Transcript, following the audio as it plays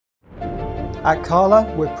At Cala,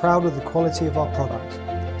 we're proud of the quality of our product.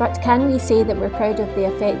 But can we say that we're proud of the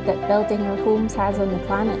effect that building our homes has on the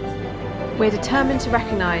planet? We're determined to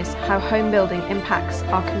recognise how home building impacts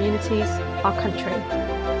our communities, our country,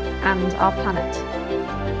 and our planet.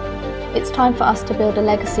 It's time for us to build a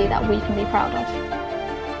legacy that we can be proud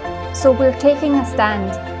of. So we're taking a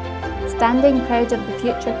stand, standing proud of the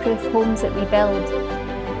future-proof homes that we build.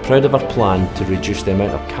 Proud of our plan to reduce the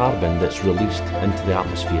amount of carbon that's released into the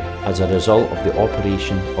atmosphere as a result of the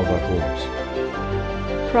operation of our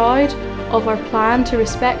homes. Proud of our plan to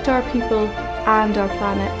respect our people and our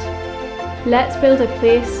planet. Let's build a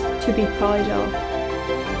place to be proud of.